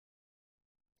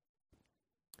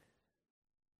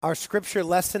Our scripture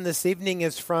lesson this evening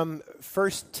is from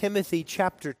 1 Timothy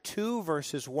chapter 2,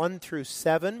 verses 1 through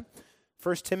 7.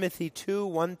 1 Timothy 2,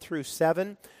 1 through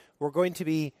 7. We're going to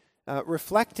be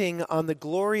reflecting on the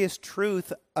glorious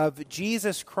truth of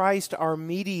Jesus Christ, our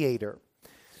mediator.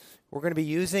 We're going to be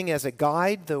using as a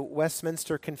guide the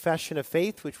Westminster Confession of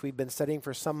Faith, which we've been studying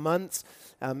for some months.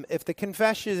 If the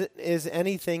confession is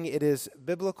anything, it is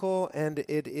biblical and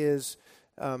it is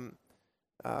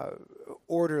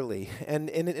orderly.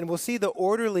 And we'll see the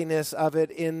orderliness of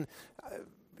it in,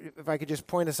 if I could just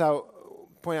point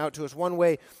out to us one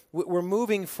way, we're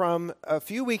moving from a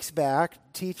few weeks back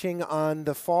teaching on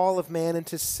the fall of man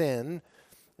into sin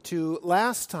to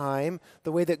last time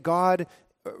the way that God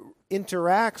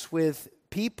interacts with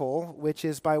people, which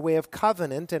is by way of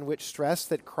covenant, and which stressed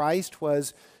that Christ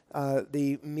was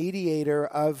the mediator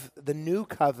of the new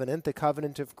covenant, the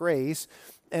covenant of grace.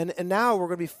 And now we're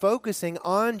going to be focusing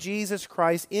on Jesus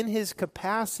Christ in his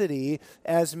capacity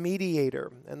as mediator.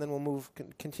 And then we'll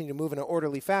continue to move in an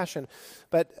orderly fashion.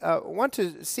 But I want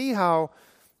to see how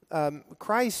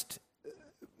Christ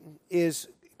is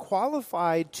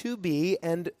qualified to be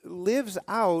and lives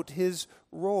out his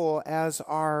role as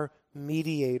our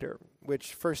mediator,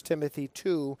 which 1 Timothy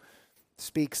 2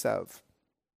 speaks of.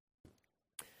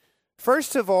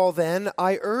 First of all, then,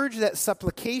 I urge that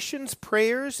supplications,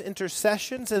 prayers,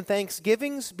 intercessions, and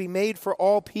thanksgivings be made for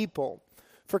all people,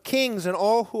 for kings and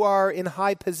all who are in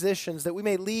high positions, that we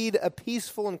may lead a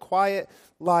peaceful and quiet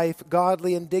life,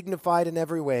 godly and dignified in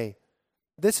every way.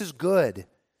 This is good,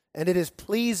 and it is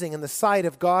pleasing in the sight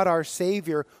of God our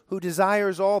Savior, who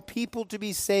desires all people to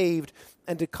be saved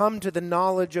and to come to the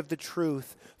knowledge of the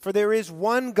truth. For there is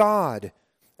one God,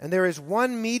 and there is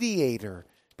one mediator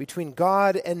between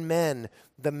God and men,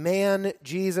 the man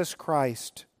Jesus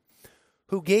Christ,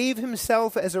 who gave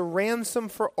himself as a ransom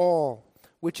for all,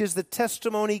 which is the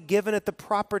testimony given at the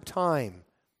proper time.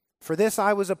 For this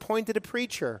I was appointed a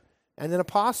preacher and an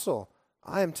apostle.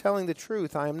 I am telling the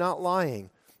truth, I am not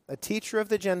lying, a teacher of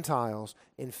the Gentiles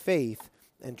in faith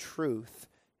and truth.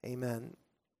 Amen.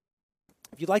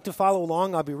 If you'd like to follow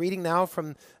along, I'll be reading now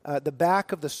from the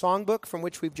back of the songbook from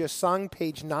which we've just sung,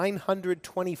 page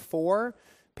 924.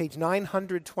 Page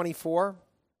 924.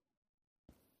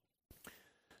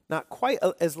 Not quite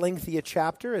as lengthy a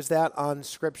chapter as that on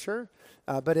Scripture,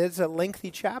 but it's a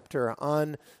lengthy chapter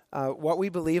on what we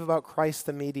believe about Christ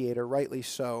the mediator, rightly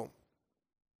so.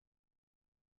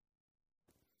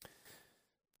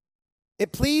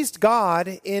 It pleased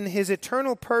God in his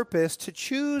eternal purpose to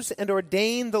choose and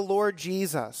ordain the Lord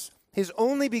Jesus, his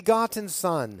only begotten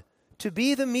Son, to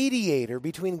be the mediator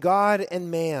between God and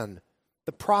man,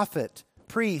 the prophet,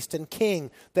 priest and king,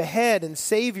 the head and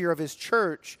savior of his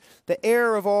church, the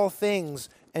heir of all things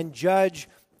and judge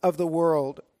of the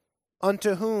world,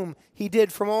 unto whom he did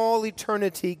from all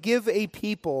eternity give a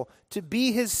people to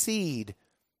be his seed,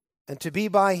 and to be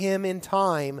by him in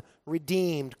time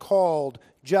redeemed, called,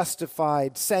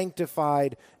 justified,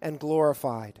 sanctified, and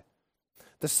glorified.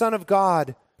 The Son of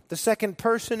God, the second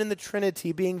person in the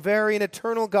Trinity, being very and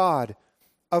eternal God,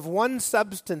 of one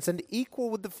substance and equal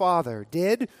with the Father,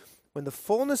 did, when the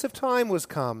fullness of time was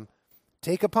come,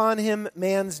 take upon him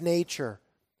man's nature,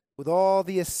 with all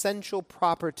the essential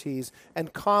properties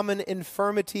and common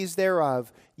infirmities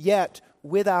thereof, yet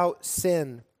without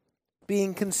sin,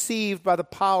 being conceived by the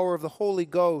power of the Holy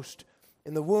Ghost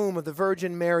in the womb of the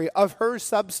Virgin Mary, of her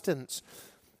substance,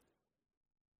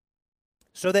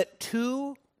 so that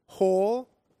two whole,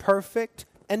 perfect,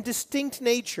 and distinct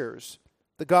natures,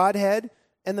 the Godhead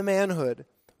and the manhood,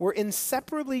 were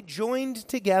inseparably joined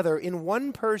together in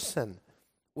one person,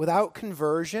 without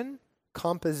conversion,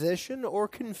 composition, or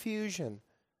confusion.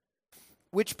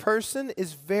 Which person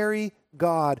is very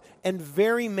God and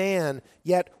very man,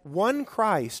 yet one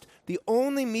Christ, the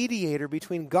only mediator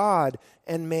between God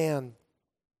and man.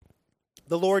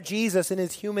 The Lord Jesus, in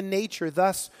his human nature,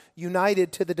 thus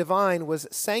united to the divine, was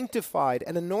sanctified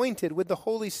and anointed with the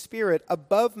Holy Spirit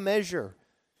above measure,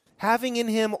 having in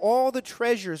him all the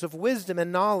treasures of wisdom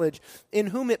and knowledge, in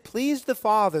whom it pleased the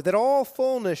Father that all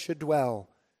fullness should dwell,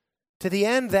 to the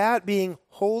end that, being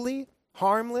holy,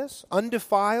 harmless,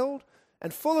 undefiled,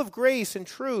 and full of grace and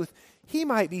truth, he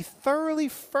might be thoroughly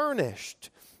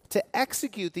furnished to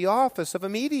execute the office of a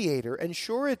mediator and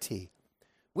surety,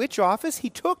 which office he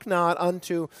took not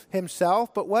unto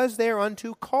himself, but was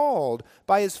thereunto called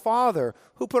by his Father,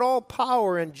 who put all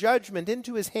power and judgment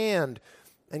into his hand,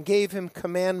 and gave him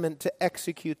commandment to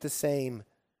execute the same.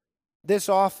 This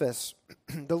office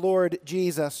the Lord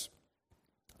Jesus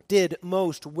did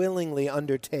most willingly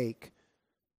undertake,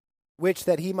 which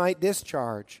that he might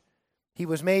discharge, he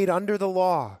was made under the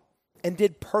law, and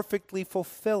did perfectly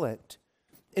fulfill it,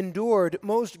 endured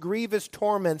most grievous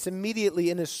torments immediately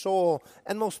in his soul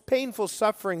and most painful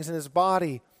sufferings in his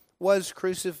body, was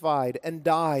crucified and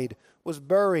died, was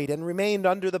buried and remained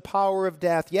under the power of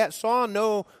death, yet saw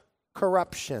no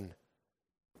corruption.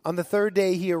 On the third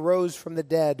day he arose from the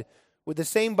dead, with the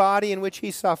same body in which he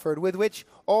suffered, with which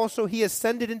also he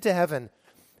ascended into heaven,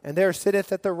 and there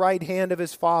sitteth at the right hand of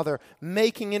his Father,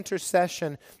 making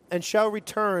intercession, and shall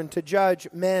return to judge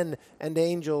men and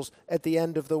angels at the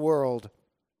end of the world.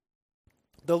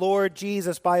 The Lord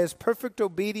Jesus, by his perfect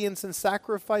obedience and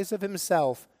sacrifice of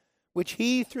himself, which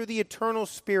he through the eternal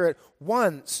Spirit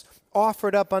once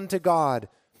offered up unto God,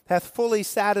 hath fully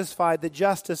satisfied the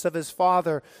justice of his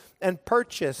Father, and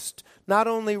purchased not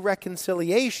only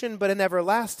reconciliation, but an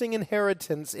everlasting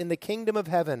inheritance in the kingdom of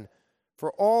heaven,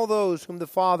 for all those whom the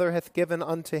Father hath given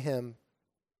unto him.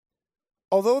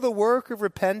 Although the work of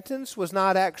repentance was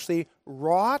not actually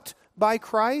wrought by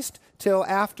Christ till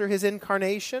after his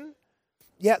incarnation,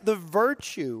 yet the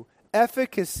virtue,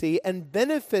 efficacy, and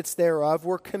benefits thereof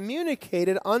were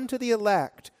communicated unto the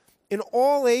elect in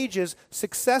all ages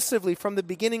successively from the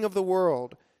beginning of the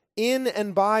world, in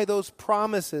and by those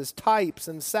promises, types,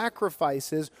 and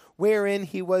sacrifices wherein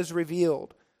he was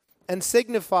revealed, and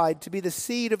signified to be the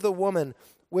seed of the woman,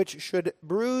 which should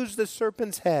bruise the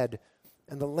serpent's head,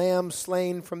 and the Lamb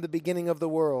slain from the beginning of the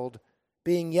world,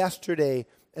 being yesterday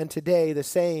and today the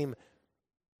same,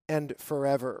 and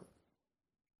forever.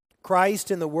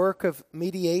 Christ in the work of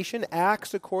mediation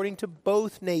acts according to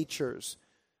both natures,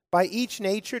 by each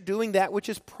nature doing that which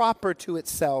is proper to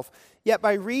itself, yet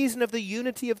by reason of the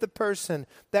unity of the person,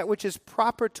 that which is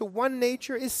proper to one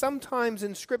nature is sometimes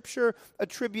in Scripture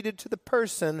attributed to the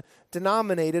person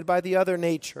denominated by the other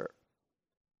nature.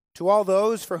 To all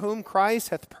those for whom Christ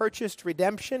hath purchased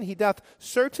redemption, he doth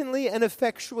certainly and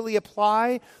effectually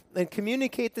apply and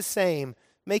communicate the same,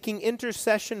 making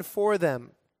intercession for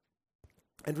them,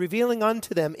 and revealing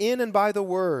unto them in and by the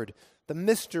word the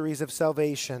mysteries of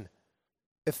salvation,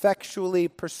 effectually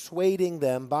persuading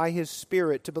them by his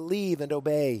Spirit to believe and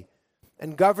obey,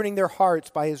 and governing their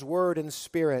hearts by his word and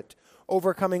Spirit,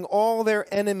 overcoming all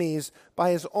their enemies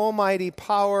by his almighty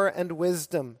power and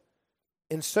wisdom,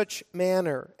 in such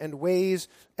manner and ways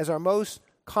as are most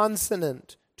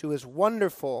consonant to his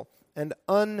wonderful and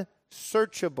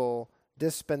unsearchable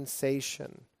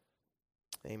dispensation.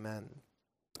 Amen.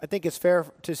 I think it's fair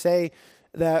to say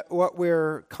that what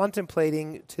we're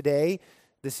contemplating today,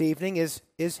 this evening, is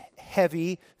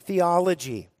heavy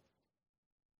theology.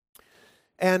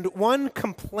 And one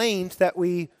complaint that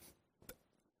we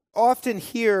often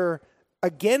hear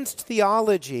against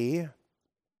theology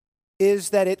is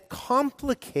that it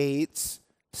complicates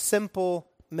simple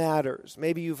matters.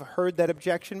 Maybe you've heard that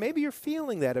objection. Maybe you're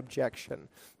feeling that objection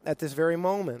at this very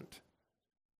moment.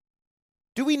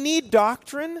 Do we need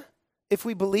doctrine? If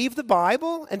we believe the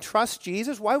Bible and trust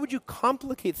Jesus, why would you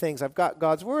complicate things? I've got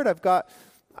God's word.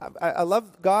 I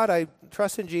love God. I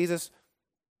trust in Jesus.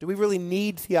 Do we really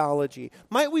need theology?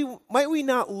 Might we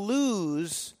not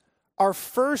lose our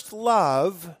first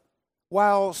love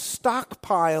while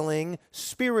stockpiling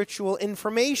spiritual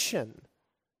information?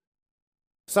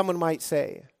 Someone might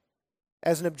say,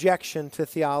 as an objection to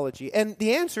theology. And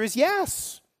the answer is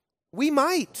yes, we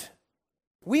might.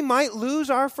 We might lose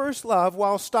our first love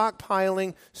while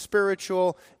stockpiling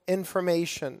spiritual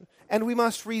information. And we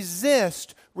must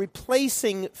resist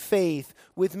replacing faith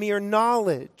with mere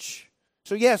knowledge.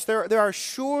 So yes, there are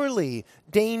surely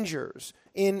dangers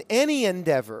in any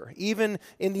endeavor, even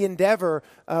in the endeavor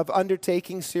of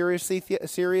undertaking serious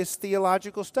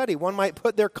theological study. One might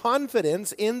put their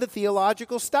confidence in the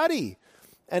theological study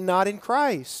and not in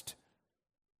Christ.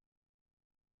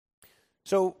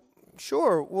 So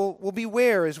sure, we'll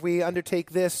beware as we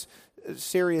undertake this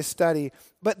serious study.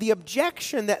 But the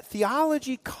objection that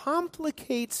theology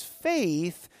complicates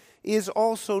faith is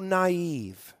also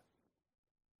naive.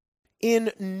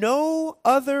 In no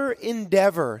other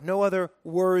endeavor, no other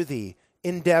worthy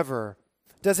endeavor,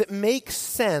 does it make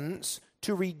sense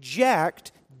to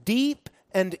reject deep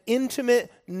and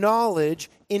intimate knowledge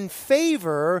in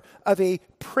favor of a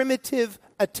primitive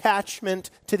attachment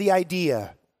to the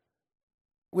idea,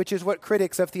 which is what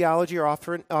critics of theology are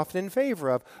often in favor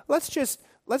of. Let's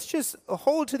just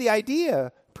hold to the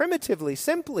idea primitively,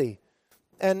 simply,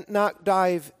 and not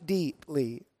dive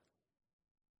deeply.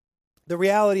 The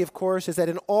reality, of course, is that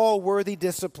in all worthy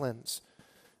disciplines,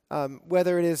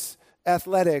 whether it is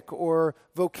athletic or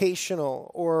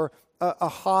vocational or a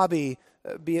hobby,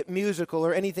 be it musical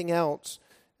or anything else,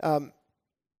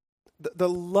 the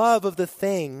love of the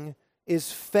thing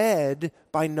is fed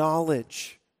by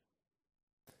knowledge.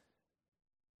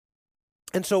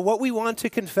 And so what we want to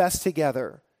confess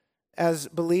together as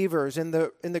believers in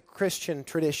the Christian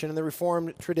tradition, in the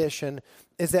Reformed tradition,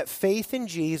 is that faith in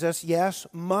Jesus, yes,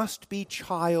 must be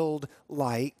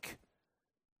childlike,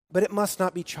 but it must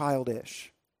not be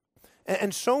childish.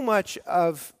 And so much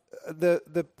of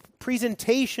the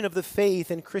presentation of the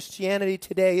faith in Christianity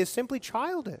today is simply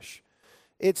childish.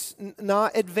 It's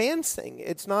not advancing.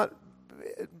 It's not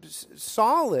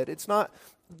solid. It's not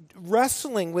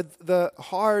wrestling with the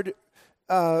hard,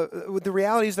 with the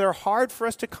realities that are hard for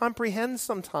us to comprehend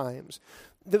sometimes.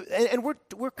 And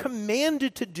we're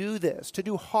commanded to do this, to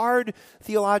do hard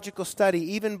theological study,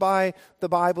 even by the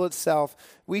Bible itself.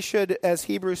 We should, as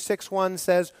Hebrews 6:1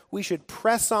 says, we should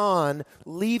press on,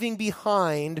 leaving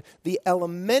behind the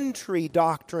elementary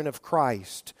doctrine of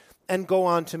Christ, and go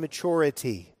on to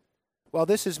maturity. Well,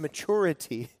 this is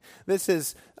maturity. This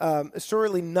is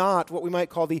certainly not what we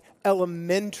might call the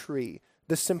elementary,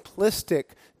 the simplistic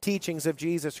teachings of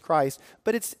Jesus Christ,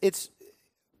 but it's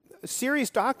serious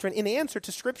doctrine in answer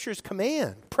to Scripture's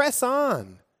command. Press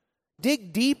on.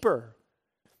 Dig deeper.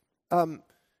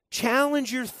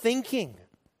 Challenge your thinking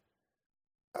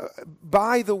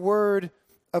by the Word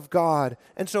of God.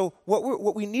 And so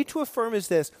what we need to affirm is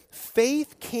this.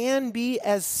 Faith can be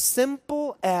as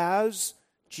simple as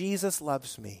Jesus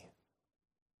loves me.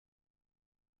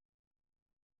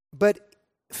 But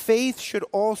faith should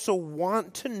also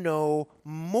want to know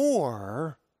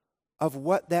more of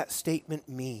what that statement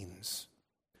means.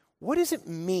 What does it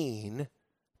mean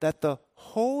that the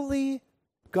holy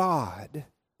God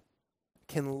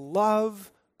can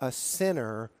love a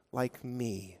sinner like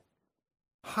me?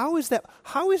 How is that?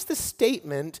 How is the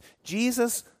statement,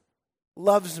 Jesus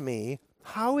loves me,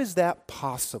 how is that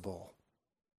possible?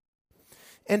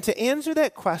 And to answer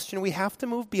that question, we have to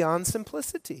move beyond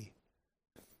simplicity.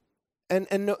 And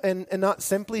not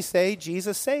simply say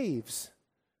Jesus saves.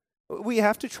 We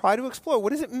have to try to explore,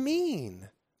 what does it mean?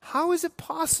 How is it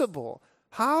possible?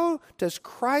 How does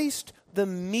Christ, the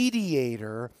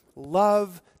mediator,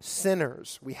 love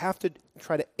sinners? We have to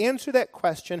try to answer that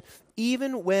question,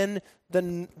 even when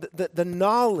the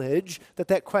knowledge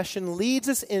that question leads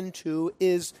us into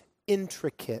is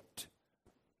intricate.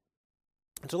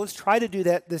 And so let's try to do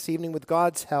that this evening with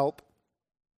God's help.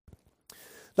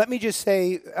 Let me just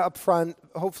say up front,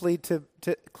 hopefully to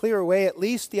clear away at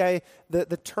least the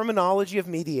terminology of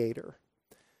mediator.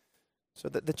 So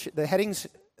the headings,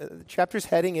 the chapter's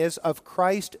heading is of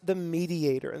Christ the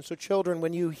mediator. And so children,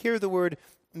 when you hear the word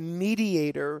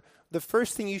mediator, the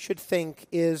first thing you should think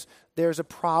is there's a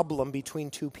problem between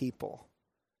two people.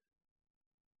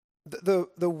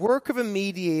 The work of a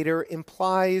mediator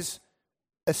implies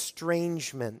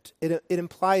estrangement. It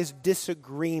implies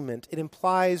disagreement. It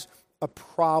implies a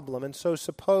problem. And so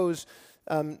suppose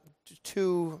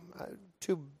two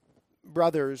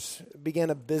brothers began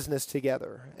a business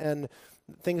together, and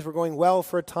things were going well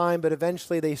for a time, but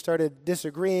eventually they started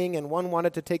disagreeing, and one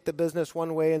wanted to take the business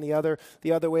one way and the other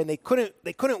way, and they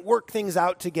couldn't work things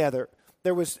out together.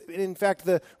 There was, in fact,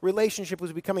 the relationship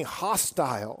was becoming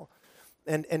hostile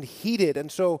and heated,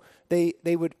 and so they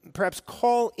would perhaps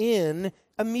call in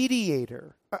a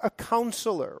mediator, a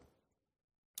counselor,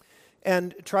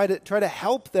 and try to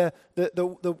help the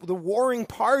warring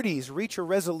parties reach a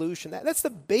resolution. That's the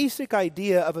basic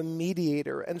idea of a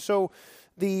mediator. And so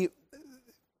the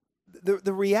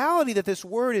reality that this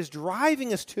word is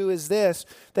driving us to is this,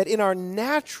 that in our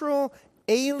natural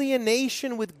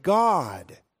alienation with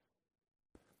God,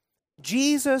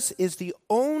 Jesus is the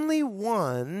only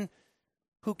one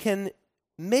who can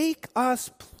make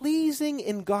us pleasing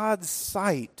in God's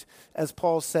sight, as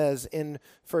Paul says in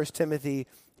 1 Timothy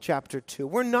chapter 2.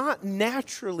 We're not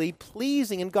naturally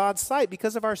pleasing in God's sight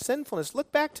because of our sinfulness.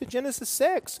 Look back to Genesis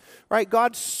 6, right?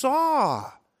 God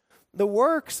saw the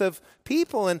works of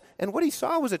people, and what he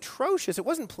saw was atrocious. It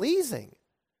wasn't pleasing.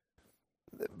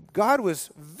 God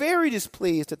was very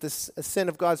displeased at the sin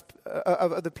of God's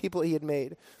of the people he had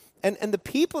made. And the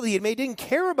people he had made didn't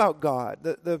care about God.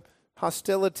 The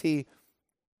hostility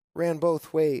ran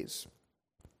both ways.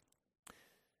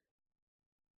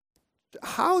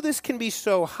 How this can be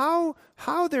so, how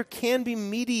there can be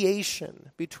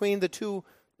mediation between the two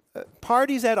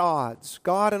parties at odds,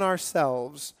 God and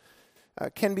ourselves,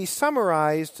 can be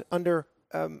summarized under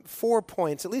 4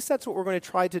 points. At least that's what we're going to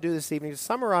try to do this evening, to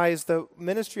summarize the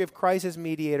ministry of Christ as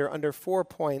mediator under 4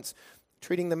 points,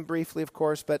 treating them briefly, of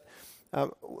course, but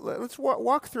let's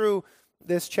walk through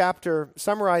this chapter,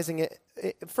 summarizing it.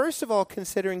 First of all,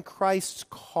 considering Christ's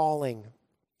calling.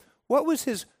 What was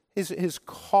his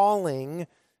calling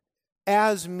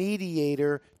as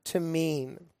mediator to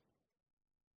mean?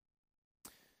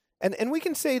 And we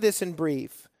can say this in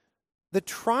brief. The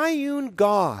triune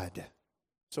God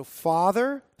So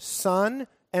Father, Son,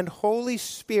 and Holy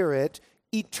Spirit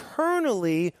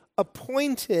eternally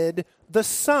appointed the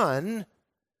Son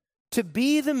to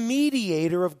be the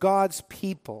mediator of God's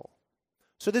people.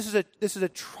 So this is a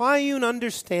triune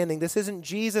understanding. This isn't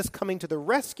Jesus coming to the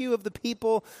rescue of the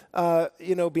people,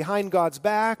 behind God's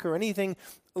back or anything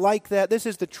like that. This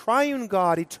is the triune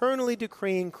God eternally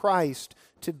decreeing Christ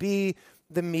to be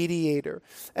the mediator.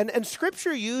 And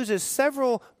Scripture uses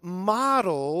several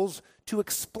models to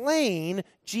explain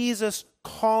Jesus'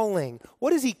 calling.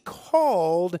 What is he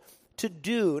called to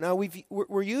do? Now,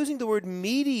 we're using the word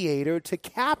mediator to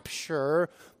capture,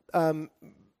 in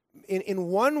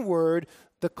one word,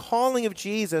 the calling of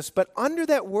Jesus, but under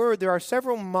that word there are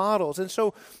several models. And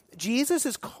so Jesus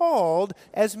is called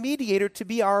as mediator to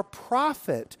be our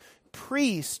prophet,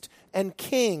 priest, and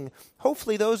king.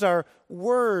 Hopefully those are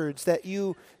words that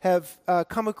you have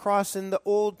come across in the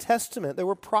Old Testament. There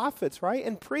were prophets, right?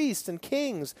 And priests and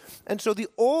kings. And so the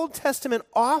Old Testament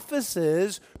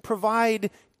offices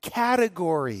provide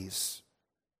categories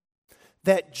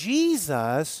that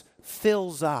Jesus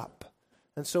fills up.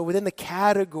 And so within the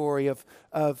category of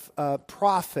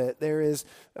prophet, there is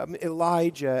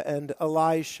Elijah and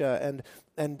Elisha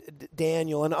and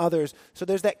Daniel and others. So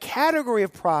there's that category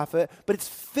of prophet, but it's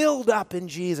filled up in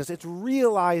Jesus. It's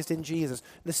realized in Jesus.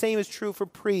 The same is true for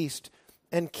priest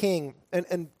and king.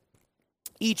 And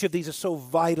each of these is so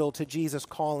vital to Jesus'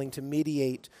 calling to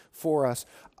mediate for us.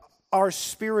 Our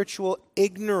spiritual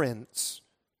ignorance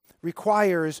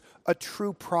requires a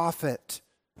true prophet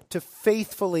to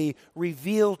faithfully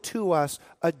reveal to us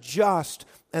a just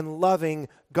and loving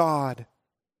God.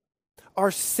 Our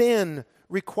sin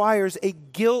requires a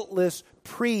guiltless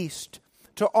priest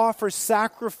to offer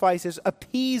sacrifices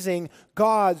appeasing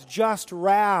God's just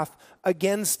wrath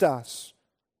against us.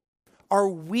 Our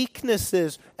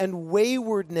weaknesses and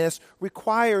waywardness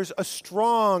requires a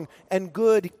strong and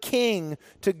good king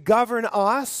to govern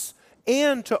us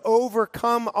and to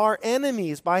overcome our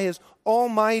enemies by his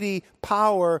almighty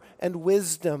power and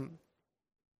wisdom.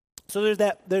 So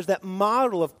there's that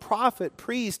model of prophet,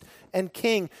 priest, and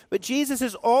king. But Jesus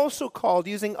is also called,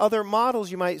 using other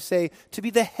models you might say, to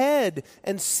be the head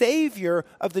and savior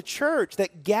of the church,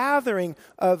 that gathering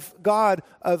of God,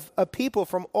 of a people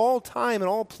from all time and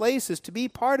all places to be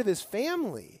part of his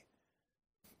family.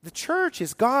 The church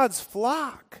is God's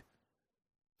flock,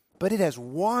 but it has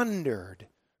wandered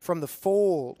from the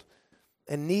fold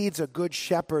and needs a good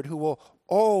shepherd who will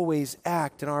always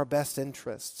act in our best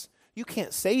interests. You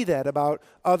can't say that about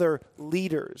other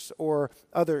leaders or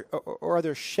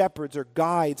other shepherds or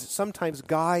guides. Sometimes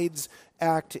guides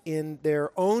act in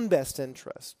their own best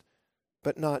interest,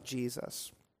 but not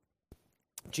Jesus.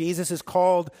 Jesus is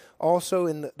called also,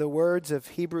 in the words of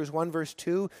Hebrews 1 verse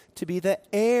 2, to be the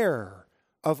heir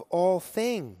of all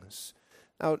things.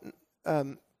 Now,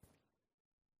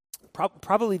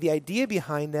 probably the idea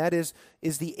behind that is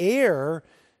the heir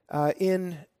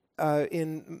in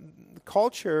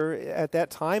culture at that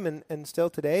time and still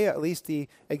today, at least the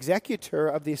executor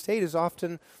of the estate is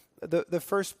often the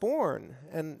firstborn.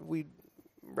 And we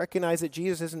recognize that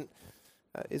Jesus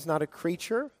is not a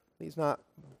creature. He's not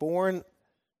born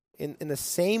in the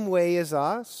same way as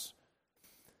us.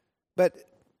 But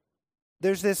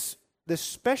there's this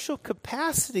special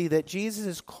capacity that Jesus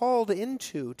is called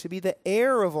into to be the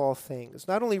heir of all things,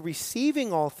 not only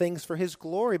receiving all things for his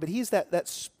glory, but he's that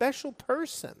special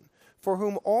person for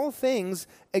whom all things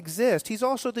exist. He's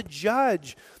also the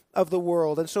judge of the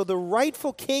world. And so the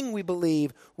rightful king, we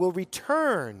believe, will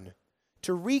return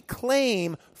to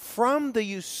reclaim from the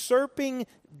usurping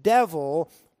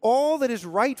devil all that is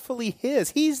rightfully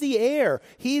his. He's the heir.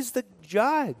 He's the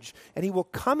judge. And he will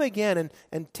come again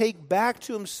and take back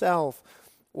to himself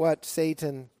what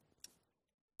Satan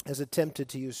has attempted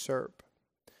to usurp.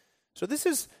 So this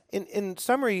is, in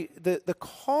summary, the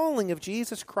calling of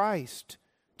Jesus Christ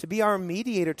to be our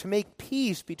mediator, to make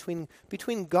peace between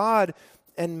God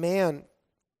and man.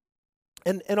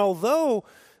 And although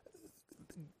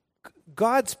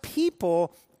God's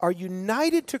people are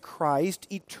united to Christ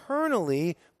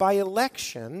eternally by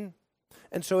election,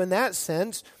 and so in that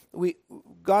sense,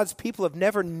 God's people have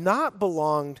never not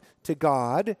belonged to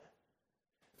God.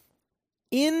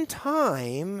 In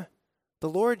time, the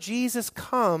Lord Jesus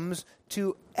comes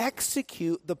to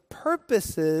execute the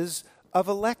purposes of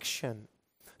election.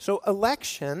 So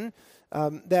election,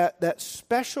 that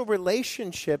special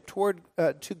relationship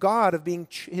to God of being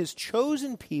his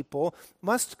chosen people,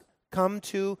 must come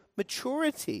to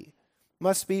maturity,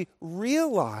 must be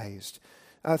realized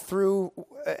through,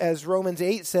 as Romans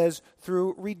 8 says,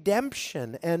 through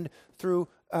redemption and through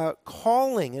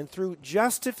calling and through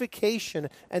justification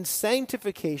and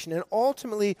sanctification and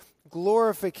ultimately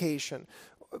glorification.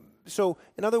 So,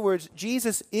 in other words,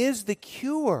 Jesus is the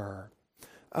cure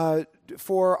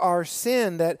for our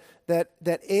sin that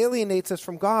alienates us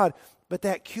from God, but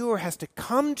that cure has to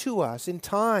come to us in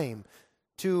time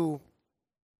to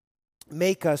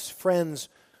make us friends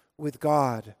with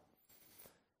God.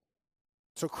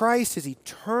 So Christ is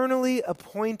eternally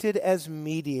appointed as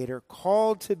mediator,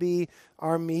 called to be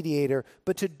our mediator,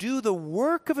 but to do the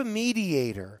work of a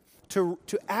mediator, to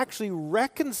actually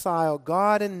reconcile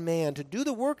God and man, to do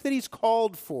the work that he's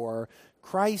called for,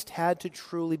 Christ had to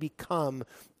truly become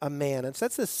a man. And so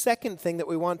that's the second thing that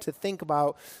we want to think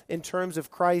about in terms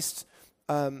of Christ's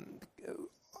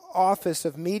office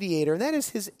of mediator, and that is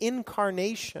his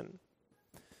incarnation.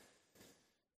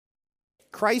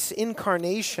 Christ's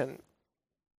incarnation.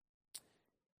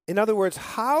 In other words,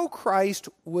 how Christ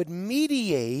would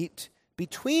mediate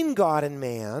between God and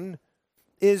man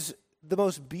is the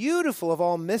most beautiful of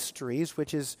all mysteries,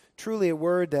 which is truly a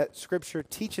word that Scripture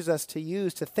teaches us to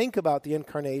use to think about the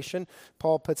incarnation.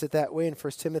 Paul puts it that way in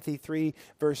 1 Timothy 3,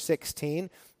 verse 16.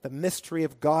 The mystery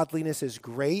of godliness is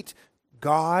great.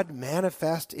 God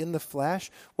manifest in the flesh.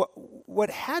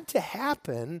 What had to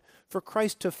happen for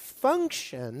Christ to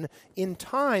function in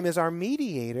time as our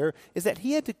mediator is that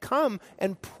he had to come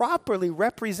and properly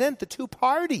represent the two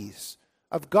parties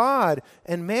of God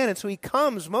and man. And so he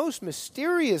comes most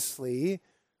mysteriously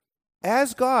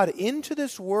as God into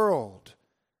this world,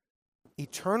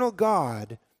 eternal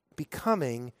God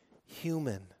becoming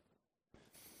human.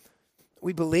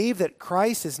 We believe that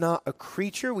Christ is not a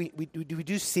creature. We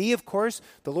do see, of course,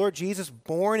 the Lord Jesus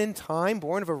born in time,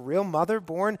 born of a real mother,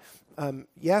 born,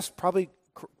 yes, probably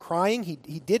crying. He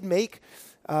did make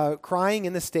crying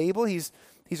in the stable. He's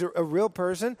a real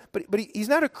person, but he's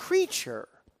not a creature.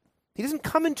 He doesn't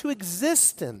come into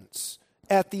existence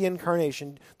at the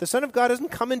incarnation. The Son of God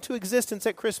doesn't come into existence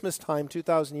at Christmas time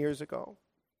 2,000 years ago.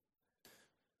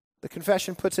 The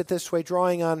confession puts it this way,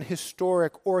 drawing on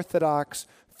historic, orthodox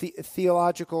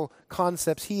theological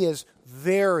concepts. He is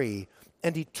very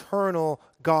and eternal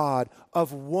God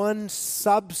of one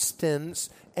substance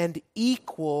and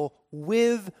equal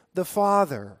with the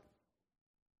Father.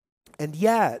 And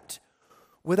yet,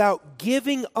 without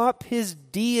giving up his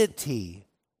deity,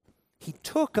 he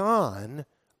took on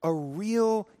a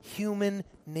real human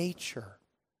nature,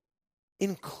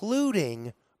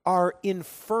 including our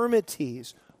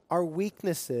infirmities, our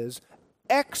weaknesses,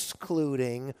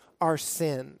 excluding our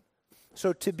sin.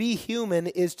 So to be human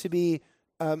is to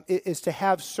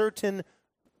have certain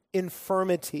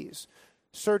infirmities,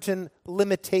 certain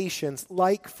limitations,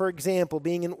 like, for example,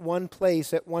 being in one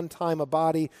place at one time. A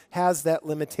body has that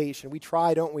limitation. We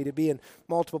try, don't we, to be in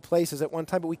multiple places at one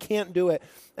time, but we can't do it.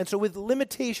 And so with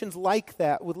limitations like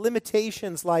that, with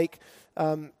limitations like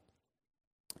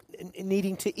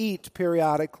needing to eat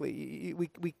periodically,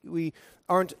 we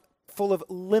aren't full of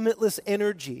limitless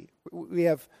energy.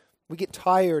 We get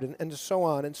tired and so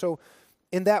on. And so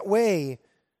in that way,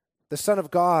 the Son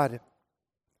of God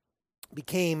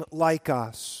became like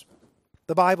us.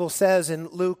 The Bible says in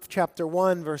Luke chapter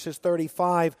 1, verses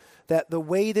 35, that the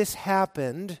way this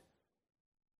happened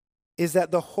is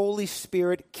that the Holy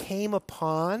Spirit came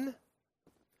upon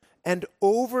and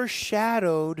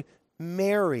overshadowed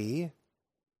Mary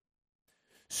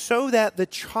so that the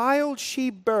child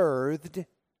she birthed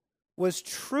was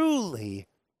truly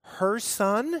her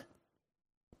son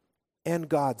and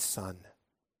God's son.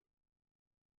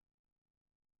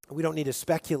 We don't need to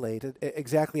speculate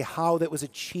exactly how that was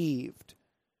achieved,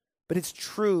 but it's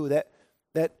true that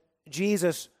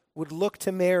Jesus would look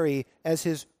to Mary as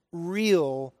his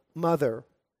real mother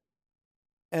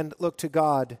and look to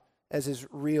God as his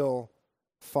real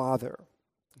father.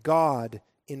 God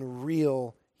in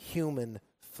real human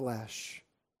flesh.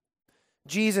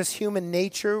 Jesus' human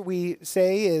nature, we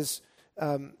say, is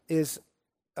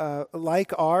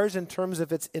like ours in terms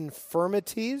of its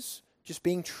infirmities, just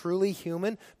being truly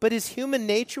human. But his human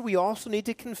nature, we also need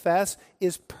to confess,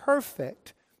 is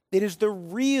perfect. It is the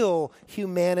real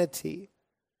humanity,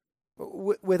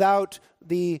 without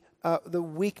the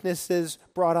weaknesses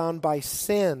brought on by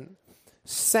sin,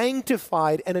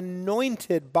 sanctified and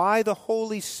anointed by the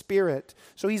Holy Spirit.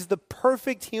 So he's the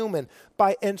perfect human.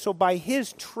 And so by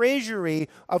his treasury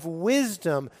of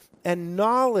wisdom and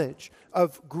knowledge,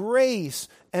 of grace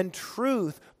and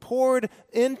truth poured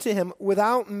into him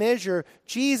without measure,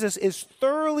 Jesus is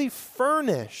thoroughly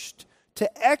furnished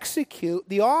to execute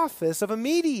the office of a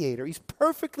mediator. He's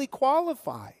perfectly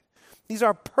qualified. He's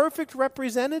our perfect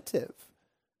representative.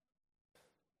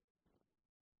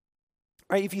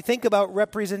 Right? If you think about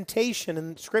representation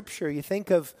in Scripture, you think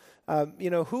of,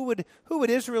 who would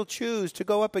Israel choose to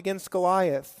go up against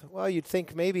Goliath? Well, you'd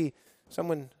think maybe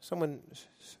someone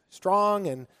strong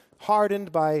and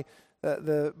hardened by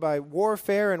by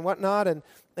warfare and whatnot,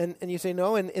 and you say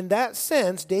no. And in that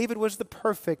sense, David was the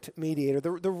perfect mediator,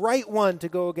 the right one to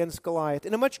go against Goliath.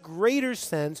 In a much greater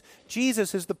sense,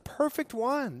 Jesus is the perfect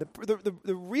one,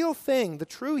 the real thing, the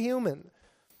true human,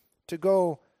 to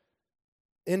go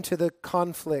into the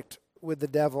conflict with the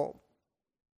devil.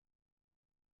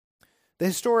 The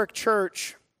historic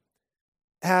church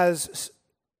has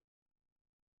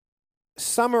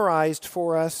summarized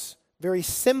for us very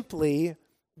simply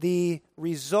the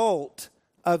result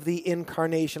of the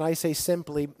incarnation. I say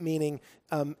simply, meaning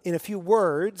in a few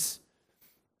words,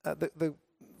 the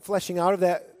fleshing out of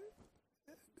that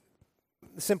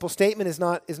simple statement is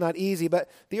not easy,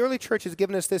 but the early church has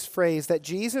given us this phrase that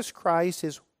Jesus Christ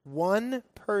is one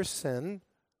person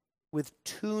with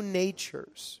two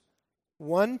natures.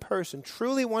 One person,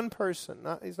 truly one person.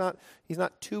 He's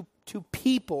not two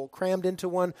people crammed into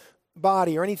one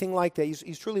body or anything like that.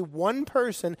 He's truly one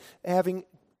person having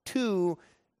two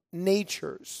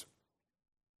natures.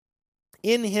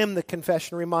 In him, the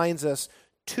confession reminds us,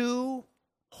 two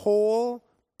whole,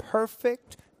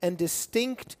 perfect, and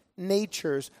distinct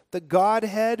natures, the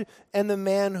Godhead and the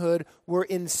manhood, were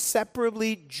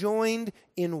inseparably joined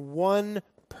in one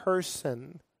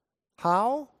person.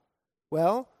 How?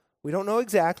 Well, we don't know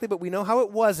exactly, but we know how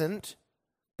it wasn't.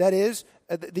 That is,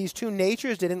 these two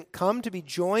natures didn't come to be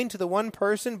joined to the one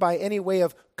person by any way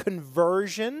of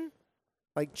conversion,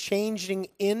 like changing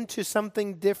into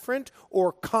something different,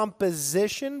 or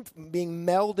composition, being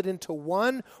melded into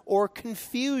one, or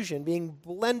confusion, being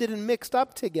blended and mixed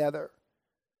up together.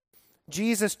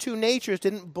 Jesus' two natures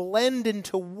didn't blend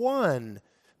into one,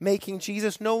 making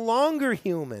Jesus no longer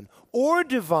human or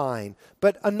divine,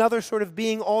 but another sort of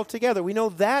being altogether. We know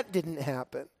that didn't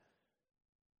happen.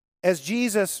 As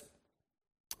Jesus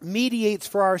mediates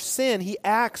for our sin, he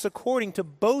acts according to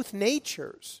both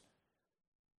natures.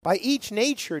 By each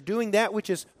nature doing that which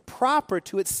is proper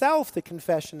to itself, the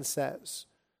confession says.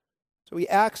 So he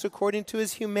acts according to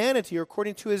his humanity or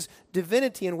according to his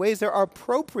divinity in ways that are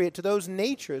appropriate to those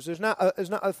natures. Isn't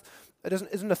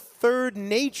a third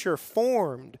nature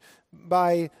formed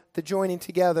by the joining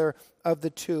together of the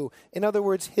two. In other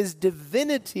words, his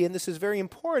divinity, and this is very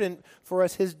important for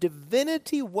us, his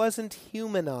divinity wasn't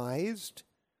humanized,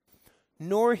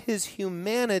 nor his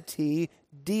humanity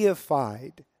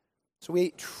deified. So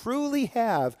we truly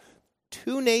have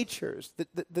two natures,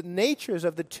 the natures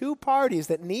of the two parties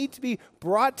that need to be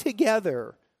brought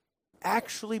together,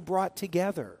 actually brought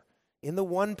together in the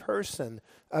one person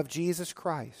of Jesus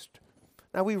Christ.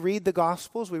 Now we read the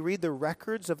Gospels, we read the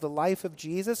records of the life of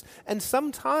Jesus, and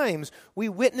sometimes we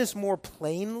witness more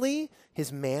plainly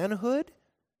his manhood.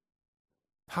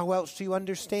 How else do you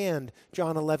understand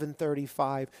John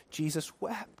 11:35? Jesus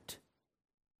wept.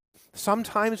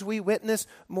 Sometimes we witness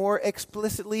more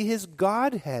explicitly his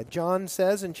Godhead. John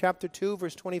says in chapter 2,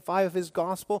 verse 25 of his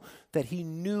Gospel, that he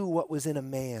knew what was in a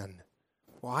man.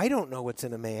 Well, I don't know what's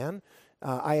in a man.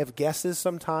 I have guesses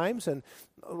sometimes, and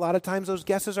a lot of times those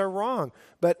guesses are wrong.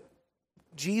 But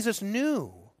Jesus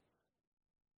knew.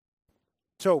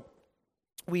 So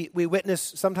we witness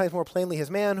sometimes more plainly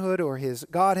his manhood or his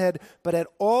Godhead, but at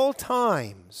all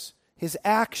times his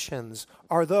actions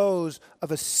are those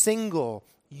of a single,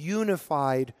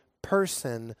 unified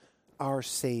person, our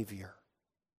Savior.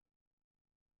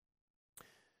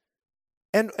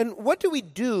 And what do we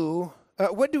do?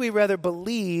 What do we rather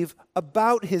believe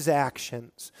about his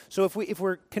actions? So if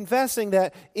we're confessing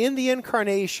that in the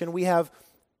incarnation we have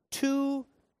two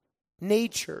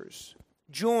natures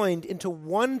joined into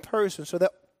one person, so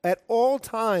that at all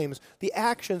times the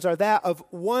actions are that of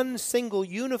one single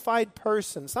unified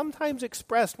person, sometimes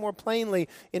expressed more plainly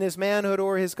in his manhood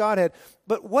or his Godhead.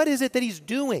 But what is it that he's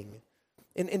doing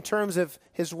in terms of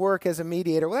his work as a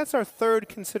mediator? Well, that's our third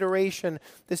consideration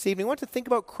this evening. We want to think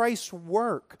about Christ's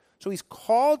work. So he's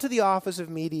called to the office of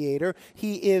mediator.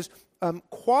 He is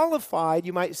qualified,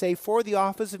 you might say, for the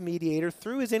office of mediator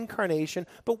through his incarnation.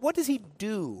 But what does he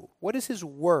do? What is his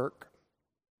work?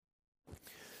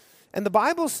 And the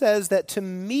Bible says that to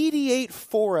mediate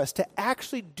for us, to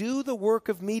actually do the work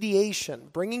of mediation,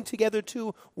 bringing together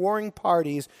two warring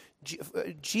parties,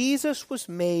 Jesus was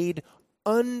made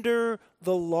under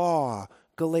the law,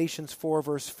 Galatians 4,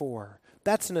 verse 4.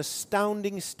 That's an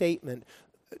astounding statement.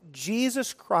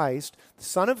 Jesus Christ, the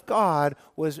Son of God,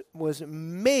 was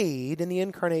made in the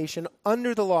incarnation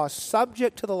under the law,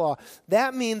 subject to the law.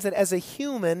 That means that as a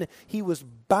human, he was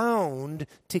bound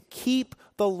to keep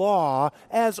the law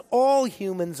as all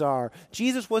humans are.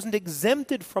 Jesus wasn't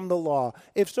exempted from the law.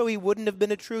 If so, he wouldn't have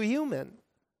been a true human.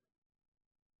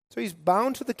 So he's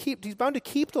bound to keep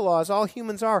the law as all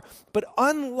humans are. But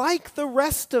unlike the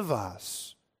rest of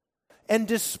us, and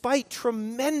despite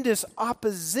tremendous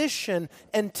opposition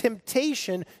and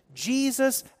temptation,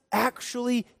 Jesus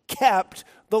actually kept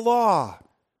the law.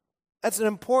 That's an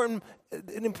important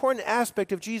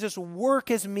aspect of Jesus' work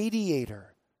as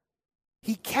mediator.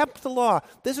 He kept the law.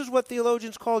 This is what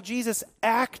theologians call Jesus'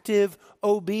 active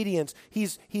obedience.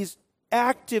 He's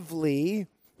actively,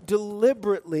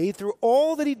 deliberately, through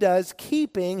all that he does,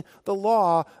 keeping the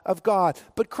law of God.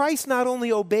 But Christ not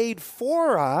only obeyed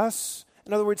for us,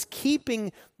 in other words,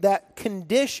 keeping that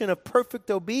condition of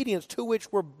perfect obedience to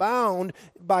which we're bound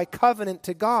by covenant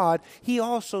to God, he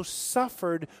also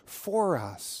suffered for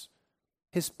us.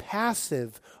 His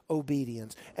passive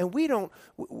obedience. And we don't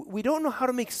know how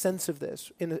to make sense of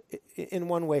this in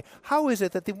one way. How is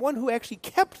it that the one who actually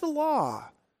kept the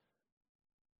law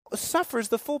suffers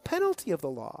the full penalty of the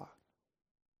law?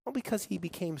 Well, because he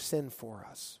became sin for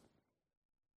us.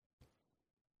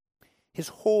 His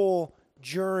whole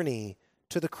journey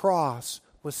to the cross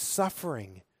was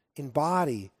suffering in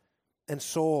body and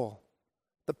soul.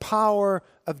 The power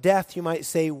of death, you might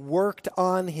say, worked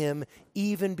on him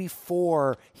even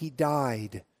before he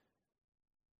died.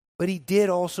 But he did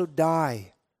also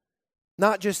die.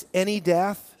 Not just any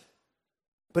death,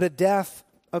 but a death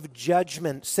of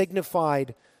judgment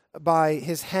signified by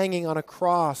his hanging on a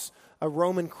cross, a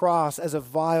Roman cross, as a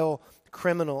vile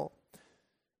criminal.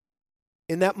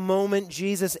 In that moment,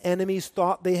 Jesus' enemies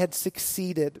thought they had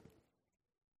succeeded.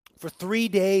 For 3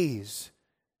 days,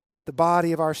 the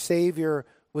body of our Savior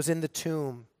was in the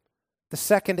tomb. The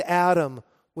second Adam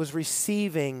was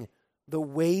receiving the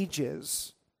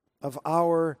wages of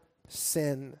our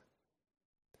sin.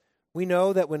 We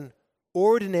know that when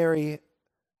ordinary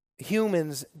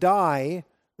humans die,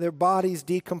 their bodies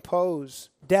decompose.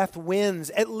 Death wins,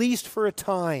 at least for a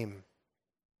time.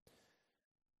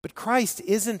 But Christ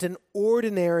isn't an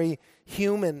ordinary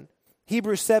human.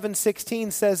 Hebrews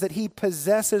 7:16 says that he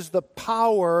possesses the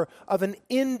power of an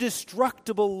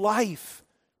indestructible life.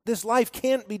 This life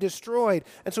can't be destroyed,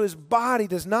 and so his body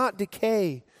does not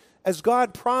decay. As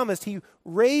God promised, he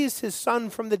raised his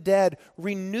Son from the dead,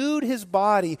 renewed his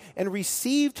body, and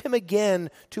received him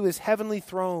again to his heavenly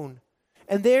throne.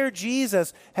 And there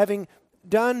Jesus, having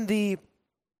done the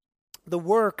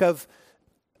work of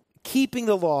keeping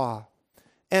the law,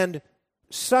 and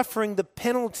suffering the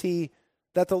penalty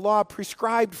that the law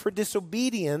prescribed for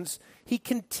disobedience, he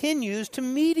continues to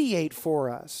mediate for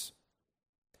us.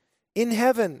 In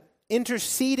heaven,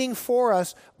 interceding for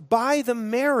us by the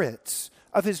merits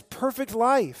of his perfect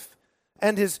life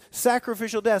and his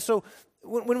sacrificial death. So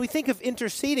when we think of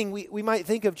interceding, we might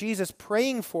think of Jesus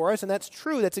praying for us, and that's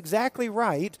true, that's exactly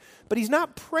right, but he's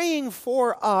not praying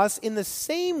for us in the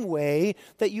same way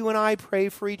that you and I pray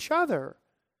for each other.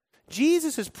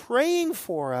 Jesus is praying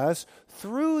for us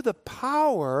through the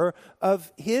power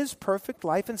of his perfect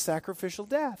life and sacrificial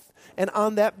death. And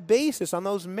on that basis, on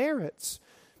those merits,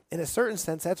 in a certain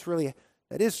sense,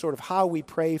 that is sort of how we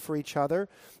pray for each other,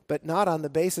 but not on the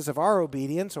basis of our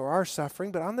obedience or our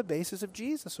suffering, but on the basis of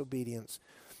Jesus' obedience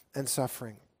and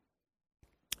suffering.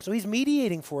 So he's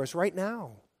mediating for us right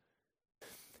now.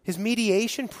 His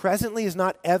mediation presently is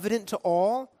not evident to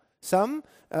all. Some,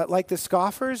 like the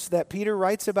scoffers that Peter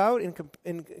writes about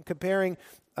in comparing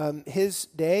his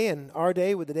day and our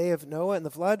day with the day of Noah and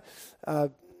the flood,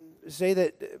 say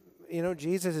that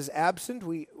Jesus is absent.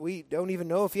 We don't even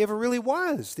know if he ever really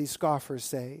was, these scoffers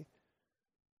say.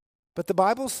 But the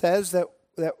Bible says that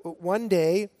one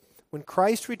day, when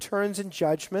Christ returns in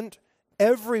judgment,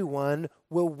 everyone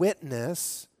will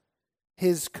witness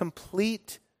his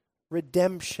complete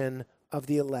redemption of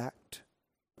the elect.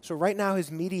 So right now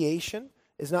his mediation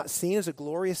is not seen as a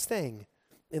glorious thing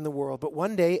in the world. But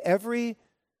one day every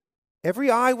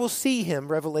eye will see him,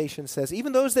 Revelation says.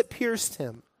 Even those that pierced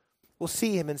him will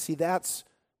see him and see that's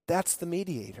the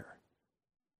mediator.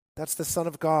 That's the Son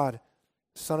of God,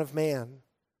 Son of Man.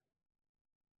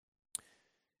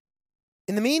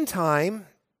 In the meantime,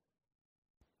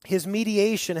 his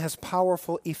mediation has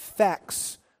powerful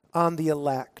effects on the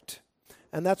elect.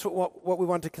 And that's what we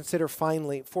want to consider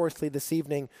fourthly this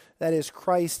evening. That is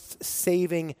Christ's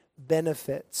saving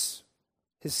benefits.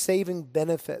 His saving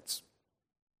benefits.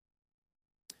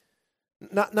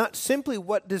 Not simply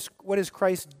what has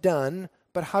Christ done,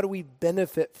 but how do we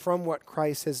benefit from what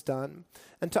Christ has done?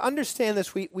 And to understand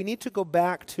this, we need to go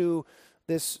back to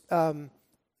this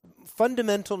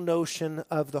fundamental notion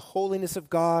of the holiness of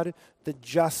God, the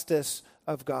justice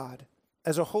of God.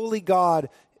 As a holy God,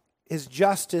 his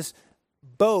justice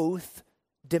both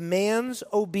demands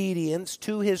obedience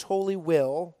to his holy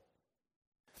will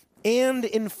and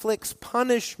inflicts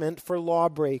punishment for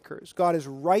lawbreakers. God is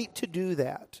right to do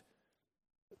that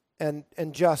and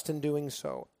just in doing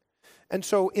so. And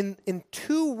so in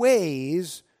two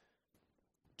ways,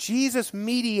 Jesus'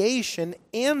 mediation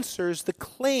answers the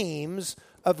claims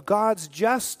of God's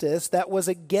justice that was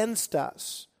against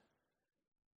us.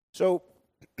 So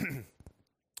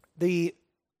to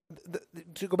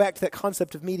go back to that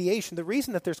concept of mediation, the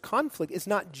reason that there's conflict is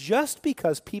not just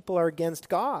because people are against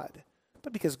God,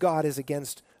 but because God is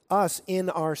against us in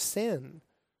our sin.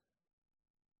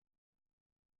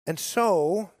 And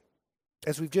so,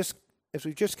 as we've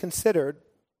just considered,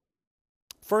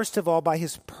 first of all, by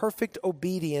his perfect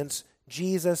obedience,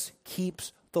 Jesus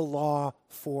keeps the law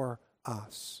for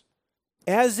us.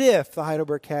 As if, the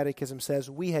Heidelberg Catechism says,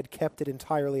 we had kept it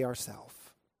entirely ourselves.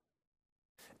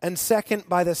 And second,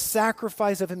 by the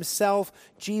sacrifice of himself,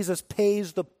 Jesus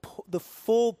pays the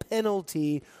full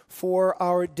penalty for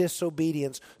our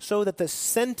disobedience, so that the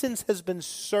sentence has been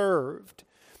served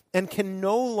and can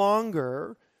no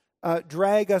longer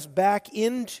drag us back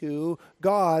into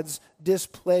God's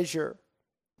displeasure.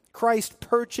 Christ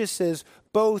purchases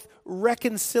both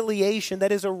reconciliation,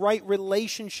 that is a right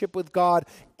relationship with God,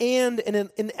 and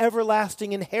an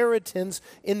everlasting inheritance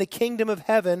in the kingdom of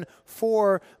heaven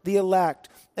for the elect.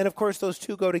 And of course, those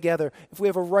two go together. If we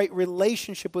have a right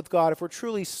relationship with God, if we're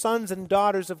truly sons and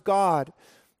daughters of God,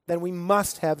 then we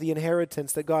must have the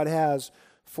inheritance that God has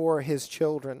for his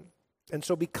children. And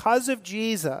so because of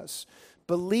Jesus,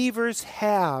 believers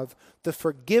have the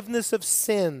forgiveness of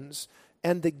sins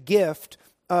and the gift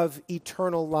of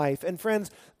eternal life. And friends,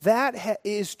 that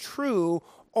is true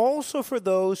also for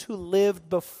those who lived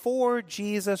before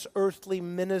Jesus' earthly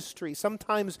ministry.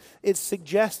 Sometimes it's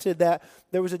suggested that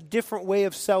there was a different way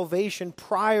of salvation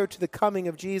prior to the coming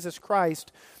of Jesus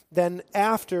Christ than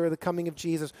after the coming of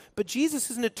Jesus. But Jesus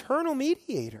is an eternal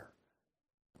mediator.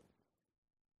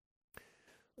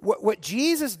 What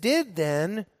Jesus did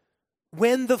then,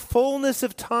 when the fullness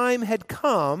of time had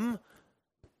come,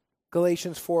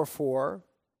 Galatians 4:4,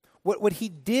 what he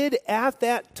did at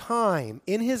that time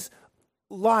in his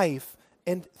life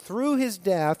and through his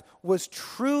death was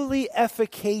truly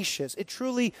efficacious. It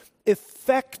truly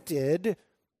effected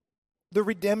the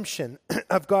redemption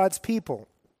of God's people.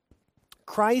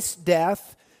 Christ's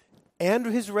death and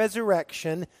his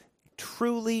resurrection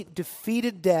truly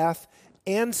defeated death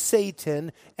and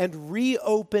Satan and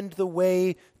reopened the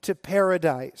way to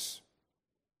paradise.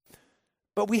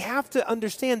 But we have to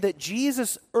understand that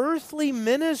Jesus' earthly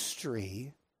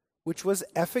ministry, which was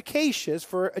efficacious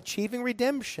for achieving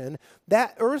redemption,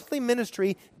 that earthly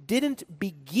ministry didn't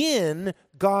begin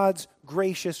God's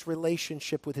gracious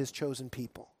relationship with his chosen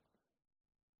people.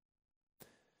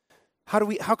 How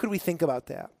could we think about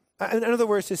that? In other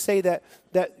words, to say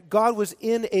that God was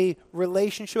in a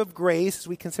relationship of grace, as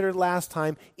we considered last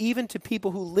time, even to people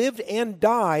who lived and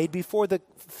died before the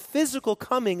physical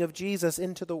coming of Jesus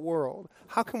into the world.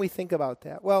 How can we think about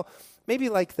that? Well, maybe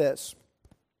like this.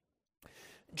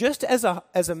 Just as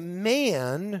a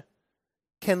man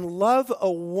can love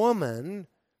a woman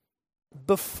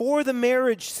before the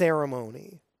marriage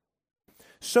ceremony,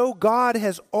 so God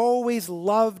has always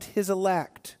loved his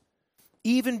elect,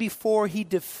 even before he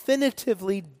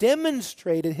definitively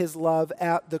demonstrated his love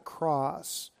at the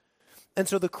cross. And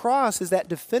so the cross is that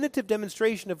definitive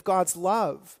demonstration of God's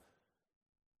love.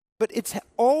 But it's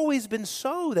always been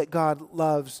so that God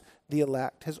loves the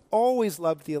elect, has always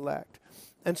loved the elect.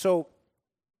 And so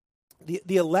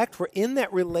the elect were in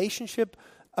that relationship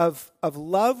of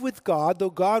love with God, though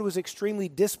God was extremely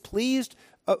displeased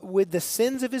with the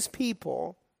sins of his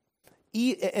people.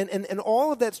 And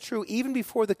all of that's true even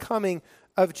before the coming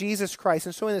of Jesus Christ.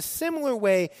 And so in a similar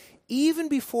way, even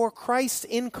before Christ's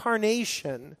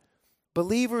incarnation,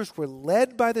 believers were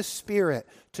led by the Spirit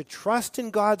to trust in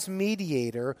God's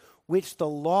mediator, which the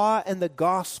law and the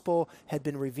gospel had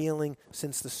been revealing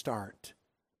since the start,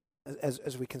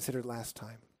 as we considered last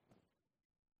time.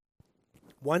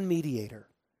 One mediator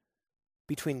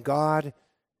between God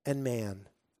and man.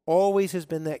 Always has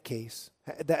been that case.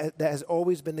 That has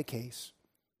always been the case.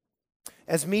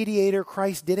 As mediator,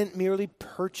 Christ didn't merely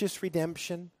purchase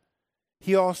redemption.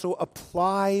 He also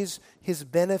applies his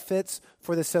benefits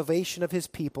for the salvation of his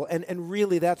people. And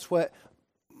really, that's what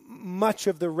much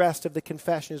of the rest of the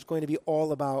confession is going to be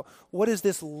all about. What does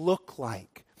this look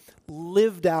like?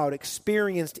 lived out,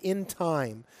 experienced in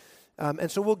time.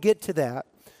 And so we'll get to that.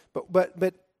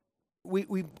 But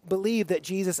we believe that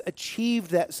Jesus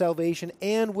achieved that salvation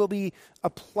and will be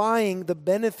applying the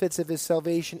benefits of his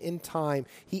salvation in time.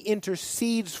 He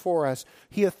intercedes for us.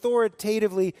 He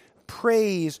authoritatively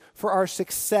prays for our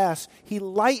success. He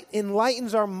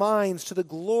enlightens our minds to the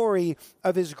glory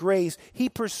of his grace. He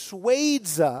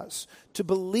persuades us to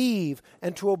believe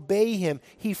and to obey him.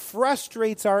 He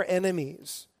frustrates our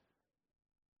enemies.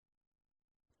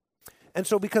 And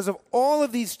so because of all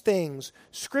of these things,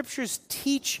 Scripture's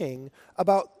teaching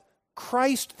about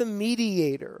Christ the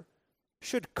mediator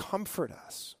should comfort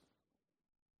us.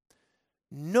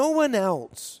 No one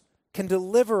else can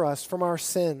deliver us from our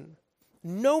sin.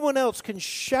 No one else can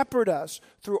shepherd us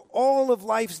through all of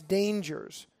life's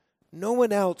dangers. No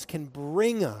one else can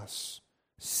bring us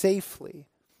safely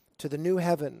to the new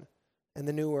heaven and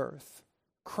the new earth.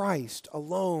 Christ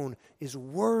alone is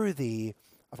worthy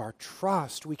of our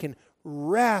trust. We can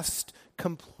rest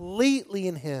completely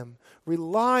in him,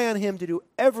 rely on him to do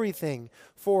everything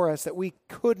for us that we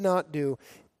could not do.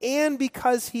 And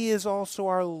because he is also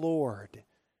our Lord,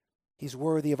 he's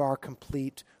worthy of our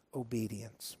complete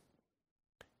obedience.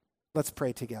 Let's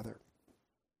pray together.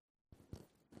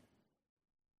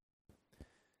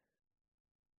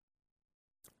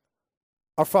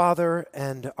 Our Father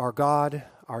and our God,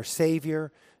 our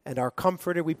Savior, and our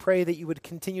Comforter, we pray that you would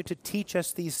continue to teach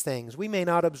us these things. We may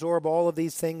not absorb all of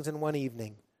these things in one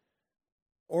evening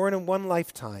or in one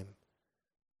lifetime,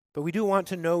 but we do want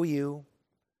to know you,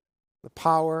 the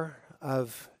power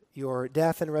of your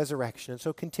death and resurrection. And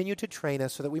so continue to train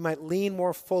us so that we might lean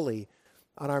more fully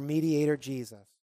on our mediator, Jesus.